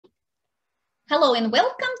Hello and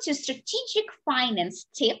welcome to Strategic Finance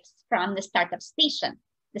Tips from the Startup Station.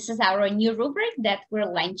 This is our new rubric that we're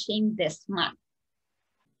launching this month.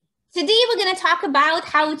 Today, we're going to talk about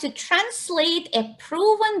how to translate a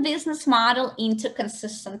proven business model into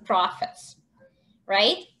consistent profits,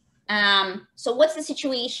 right? So what's the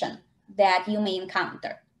situation that you may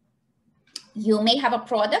encounter? You may have a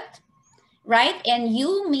product, right? And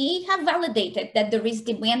you may have validated that there is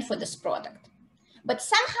demand for this product. But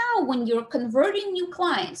somehow when you're converting new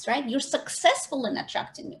clients, right, you're successful in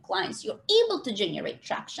attracting new clients, you're able to generate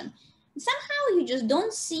traction. And somehow you just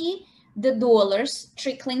don't see the dollars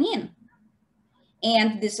trickling in.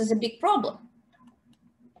 And this is a big problem.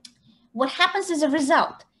 What happens as a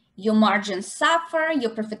result? Your margins suffer,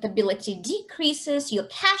 your profitability decreases, your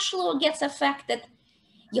cash flow gets affected.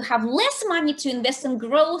 You have less money to invest in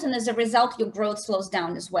growth, and as a result, your growth slows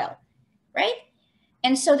down as well, right?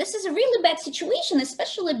 And so this is a really bad situation,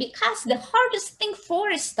 especially because the hardest thing for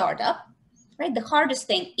a startup, right? The hardest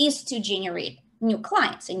thing is to generate new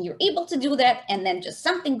clients, and you're able to do that, and then just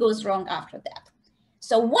something goes wrong after that.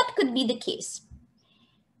 So what could be the case?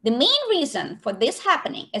 The main reason for this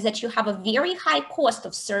happening is that you have a very high cost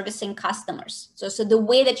of servicing customers. So the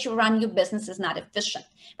way that you run your business is not efficient,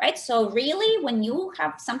 right? So really, when you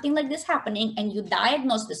have something like this happening and you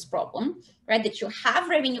diagnose this problem, right, that you have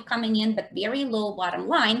revenue coming in, but very low bottom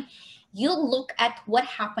line, you look at what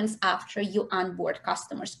happens after you onboard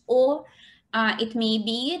customers. Or it may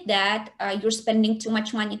be that you're spending too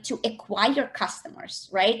much money to acquire customers,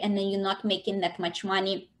 right? And then you're not making that much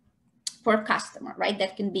money per customer, right?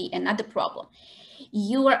 That can be another problem.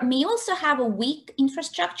 You may also have a weak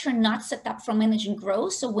infrastructure not set up for managing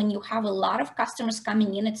growth. So when you have a lot of customers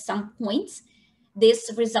coming in at some points,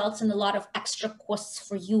 this results in a lot of extra costs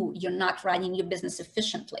for you. You're not running your business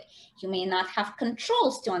efficiently. You may not have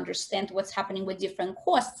controls to understand what's happening with different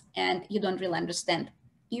costs, and you don't really understand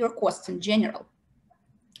your costs in general,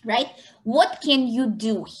 right? What can you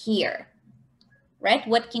do here? Right?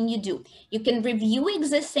 What can you do? You can review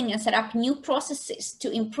existing and set up new processes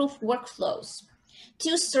to improve workflows,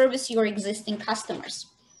 to service your existing customers.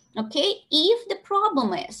 Okay? If the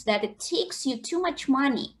problem is that it takes you too much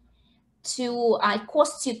money it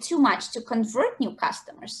costs you too much to convert new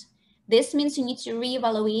customers, this means you need to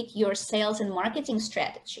reevaluate your sales and marketing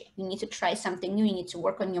strategy. You need to try something new. You need to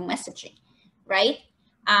work on your messaging, right?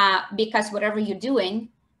 Because whatever you're doing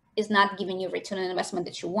is not giving you return on investment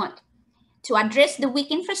that you want. To address the weak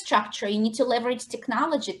infrastructure, you need to leverage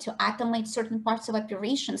technology to automate certain parts of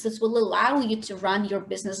operations. This will allow you to run your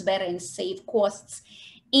business better and save costs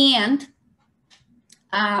and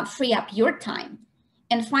free up your time.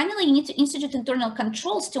 And finally, you need to institute internal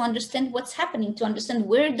controls to understand what's happening, to understand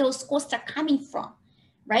where those costs are coming from,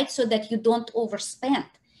 right? So that you don't overspend.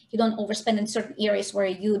 You don't overspend in certain areas where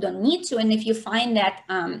you don't need to. And if you find that,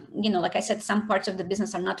 like I said, some parts of the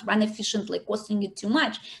business are not run efficiently, costing you too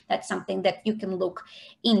much, that's something that you can look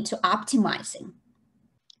into optimizing.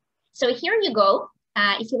 So here you go.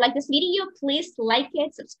 If you like this video, please like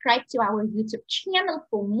it, subscribe to our YouTube channel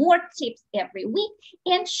for more tips every week,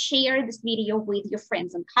 and share this video with your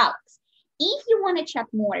friends and colleagues. If you want to chat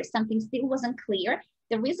more, if something still wasn't clear,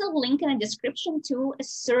 there is a link in the description to a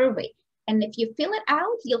survey. And if you fill it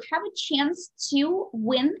out, you'll have a chance to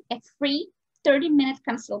win a free 30-minute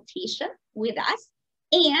consultation with us.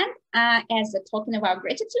 And as a token of our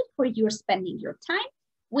gratitude for your spending your time,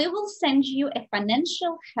 we will send you a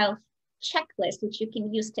financial health checklist, which you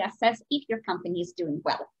can use to assess if your company is doing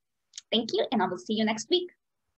well. Thank you, and I will see you next week.